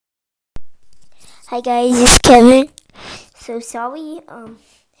Hi guys, it's Kevin. So sorry,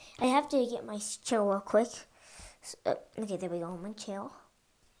 I have to get my chair real quick. Okay, there we go, my chair.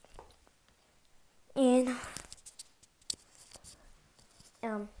 And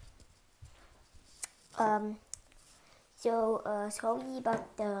sorry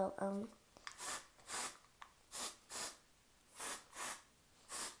about the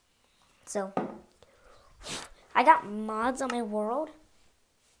So I got mods on my world.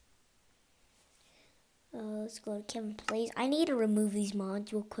 Let's go to Kevin Plays. I need to remove these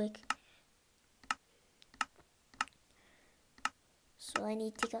mods real quick. So I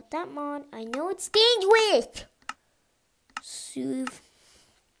need to take out that mod. I know it's dangerous. Soothe.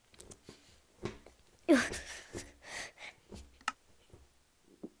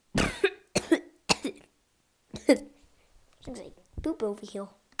 Things like poop over here.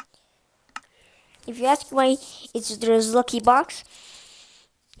 If you ask why there's Lucky Box,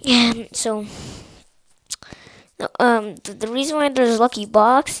 the reason why there's Lucky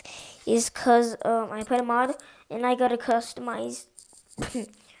Box is because I put a mod and I got a customized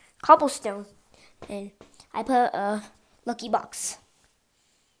cobblestone, and I put a Lucky Box.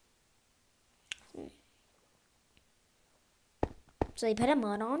 So I put a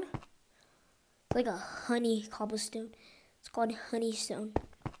mod on. It's like a honey cobblestone. It's called Honeystone.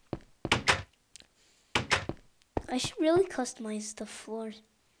 I should really customize the floors.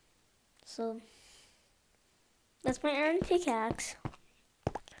 So that's my iron pickaxe.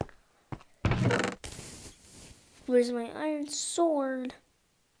 Where's my iron sword?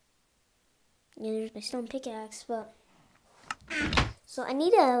 Yeah, there's my stone pickaxe, but so I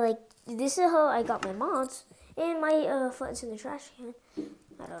need to this is how I got my mods, and my foot's in the trash can.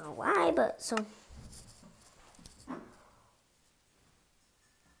 I don't know why, but so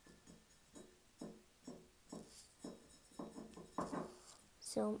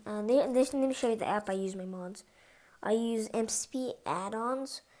let me show you the app I use my mods. I use MCP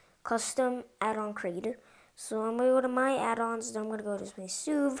add-ons, custom add-on creator. So I'm gonna go to my add-ons, then I'm gonna go to my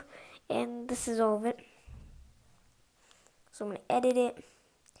Soothe, and this is all of it. So I'm gonna edit it,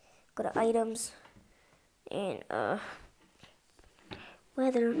 go to items, and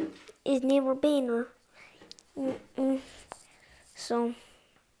weather is never banner. So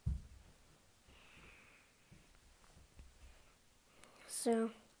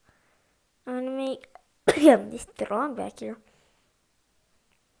I'm gonna make this wrong back here.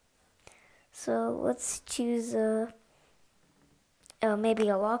 So let's choose maybe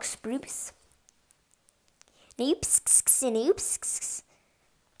a log spruce. Oops.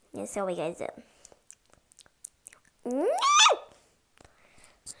 Yeah, sorry guys.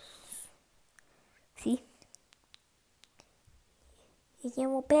 See? Yeah,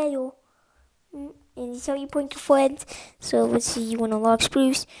 more better. And this is how you point your friends. So let's see, you want a log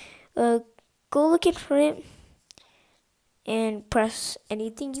spruce. Go looking for it and press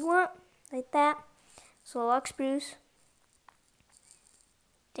anything you want, like that. So log spruce.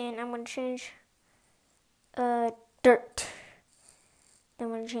 Then I'm gonna change dirt. Then I'm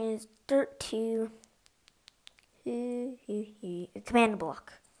gonna change dirt to a command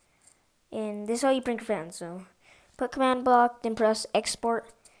block. And this is how you bring commands. So put command block, then press export.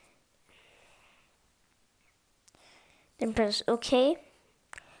 Then press OK.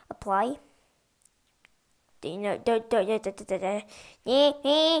 Apply. You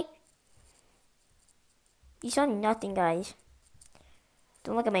saw nothing, guys.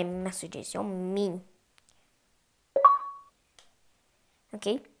 Don't look at my messages. You're mean.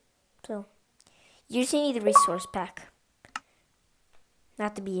 Okay. So you just need the resource pack,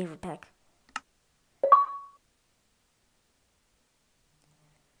 not the behavior pack.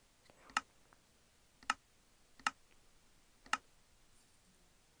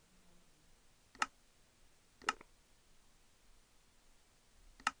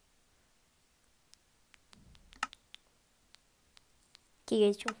 Okay,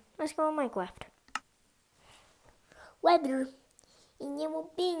 guys, let's go on Minecraft. Weather in your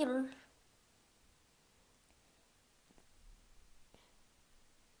banner.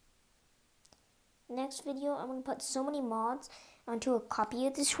 Next video, I'm gonna put so many mods onto a copy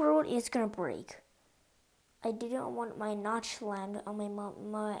of this world, it's gonna break. I didn't want my notch to land on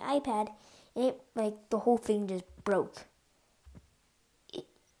my iPad, and it the whole thing just broke. It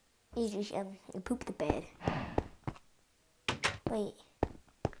just pooped the bed. Wait.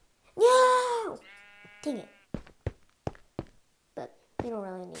 No! Dang it. But you don't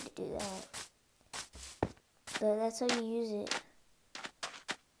really need to do that. But that's how you use it.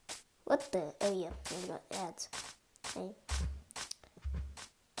 What the? Oh yeah, we got ads. Hey.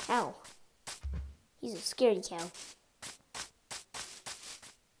 Cow. He's a scaredy cow.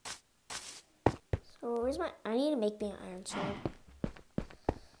 Oh, where's my? I need to make me an iron sword.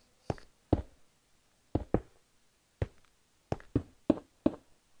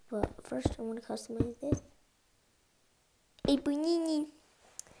 But first, I want to customize this. Hey, Bunini,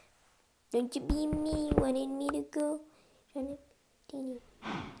 don't you be me? Wanted me to go? Hey,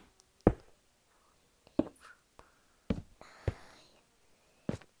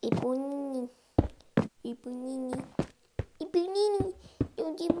 Bunini, hey, Bunini, hey, Bunini,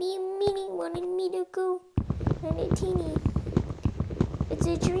 don't you be me? Wanted me to go? Teeny. It's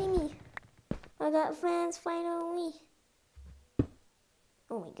a dreamy. I got fans finally.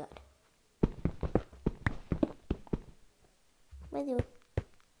 Oh my god. By the way,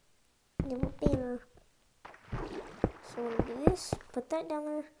 never banner. So I'm gonna do this, put that down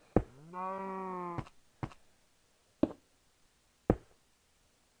there.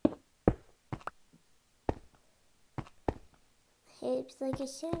 Hips like a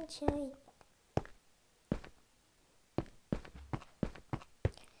sunshine.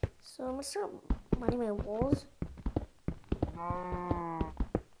 So I'm gonna start mining my walls.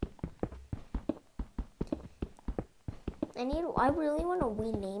 I really want to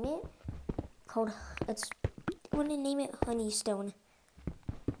rename it. I want to name it Honeystone.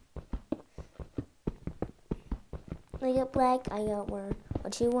 I got black, I got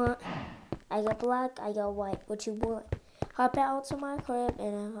what you want. I got black, I got white, what you want. Hop out to my crib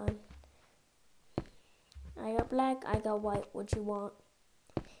and I got black, I got white, what you want.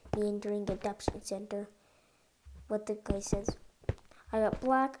 Me entering the adoption center. What the guy says. I got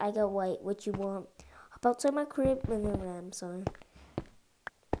black, I got white, what you want. Hop out to my crib and then I'm sorry.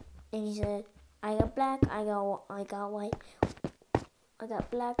 And he said, I got black, I got white. I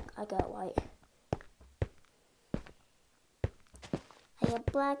got black, I got white. I got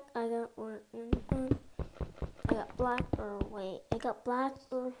black, I got white. I got black or white. I got black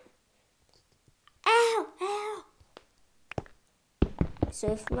or... Ow! Ow!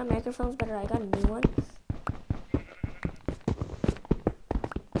 So if my microphone's better, I got a new one.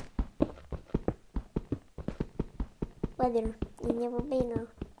 Weather, you never been there.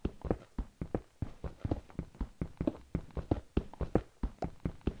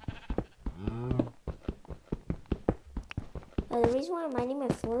 The reason why I'm mining my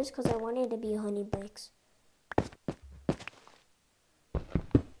floor is because I wanted it to be honey bricks.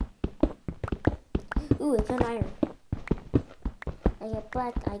 Ooh, I found iron. I got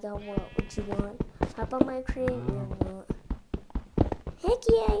black, I got what you want. Hop on my crib, you want. Heck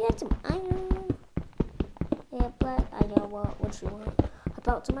yeah, I got some iron. I got black, I got what you want. Hop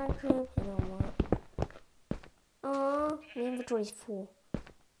out to my crib, and I want. My inventory's full.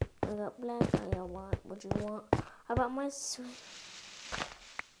 I got black, I got what you want. How about my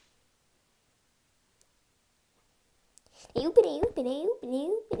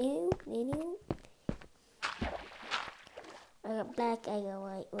I got black, I got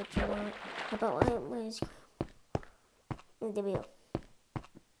white, what you want? How about my there we go.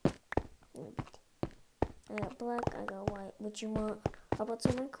 I got black, I got white, what you want? How about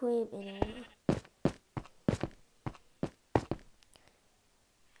some crib and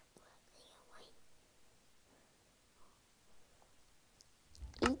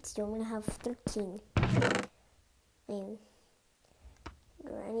so I'm gonna have 13. And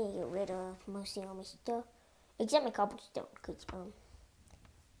I need to get rid of mostly all my stuff, except my cobblestone, because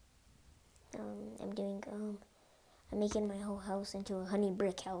I'm making my whole house into a honey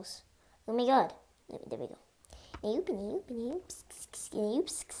brick house. Oh my god! There we go.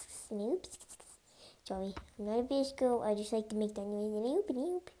 Sorry, I'm not a fish girl. I just like to make that noise.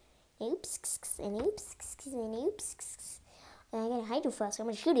 And I got a hydro flask. I'm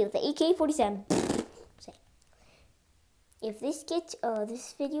gonna shoot it with the AK-47. If this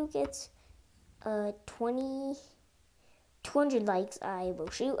video gets 200 likes, I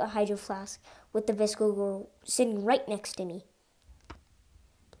will shoot a hydro flask with the Visco girl sitting right next to me.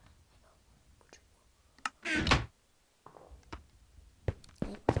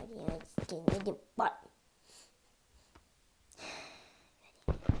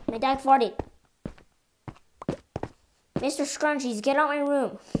 My dog farted. Mr. Scrunchies, get out my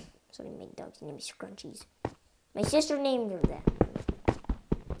room. Sorry, my dog's name is Scrunchies. My sister named her that.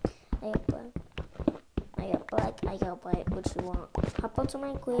 I got black, I got white, what you want? Hop out to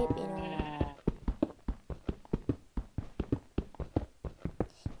my crib,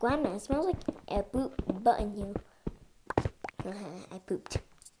 Grandma, it smells like a poop button here. I pooped.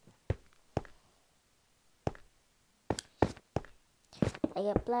 I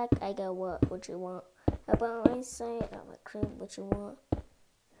got black, I got what you want? How about my side? I got my crib, what you want?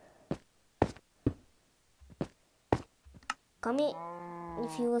 Comment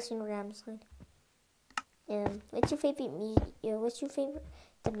if you listen to Ramsline. What's your favorite music? What's your favorite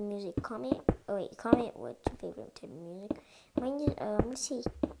type of music? Comment. Oh wait, comment what's your favorite type of music. Mine is I'm gonna say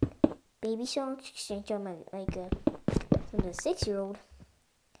baby songs. Since I'm like a 6-year-old.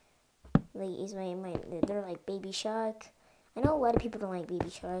 Like is they're like Baby Shark. I know a lot of people don't like Baby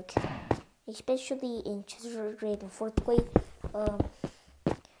Shark, especially in third grade and fourth grade. I'm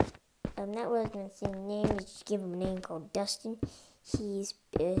not really gonna say name. Just give him a name called Dustin. He's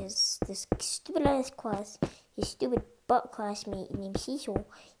this stupid ass class. His stupid butt classmate named Cecil.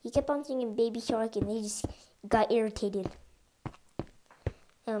 He kept on singing Baby Shark, and they just got irritated.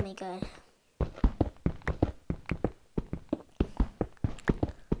 Oh my god.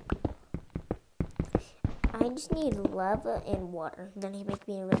 I just need lava and water. Then he make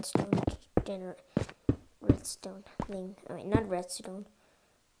me a redstone thing. I mean, not redstone.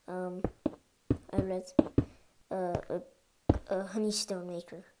 A honeystone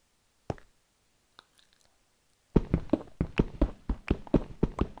maker.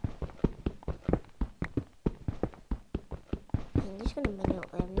 I'm just gonna mine out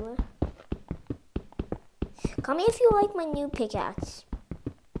everywhere. Comment if you like my new pickaxe.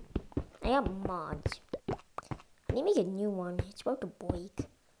 I got mods. I need to make a new one. It's about to break.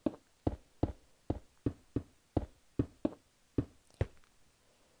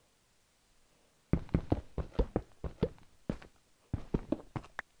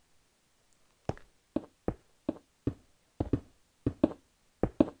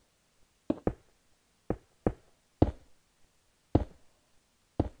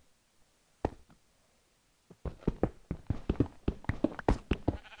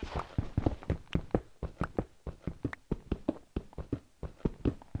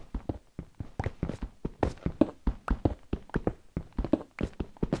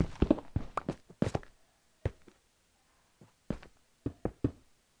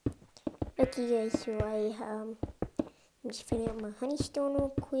 Okay guys, so I'm just filling up my honeystone real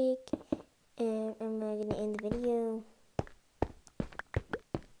quick, and I'm gonna end the video.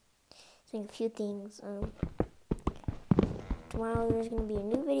 Saying a few things. Tomorrow there's gonna be a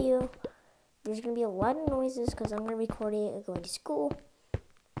new video. There's gonna be a lot of noises because I'm gonna record it going to school.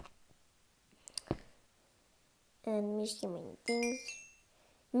 And let me just get my things.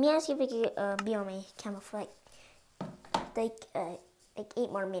 Let me ask if I could be on my camera for like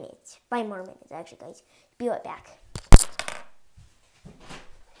 8 more minutes. 5 more minutes, actually, guys. Be right back. 5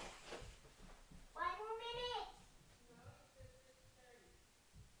 more minutes.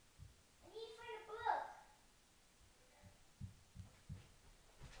 I need to find a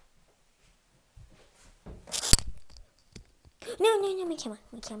book. No, my camera.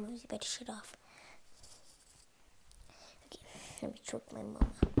 My camera was about to shut off. Okay, let me choke my mama.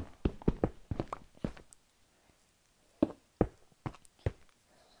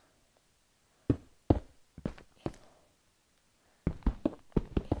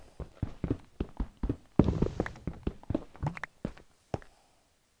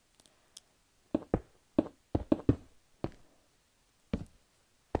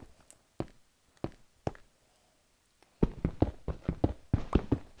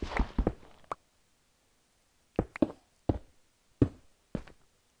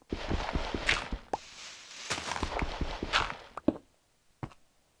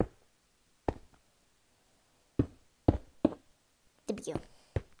 The video.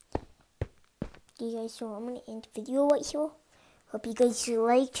 Okay guys, so I'm gonna end the video right here. Hope you guys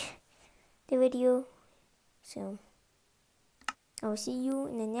liked the video. So I'll see you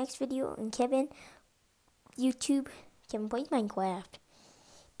in the next video on Kevin YouTube. Kevin Plays Minecraft.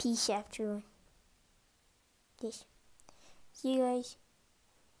 Peace after this. See you guys.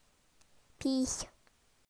 Peace.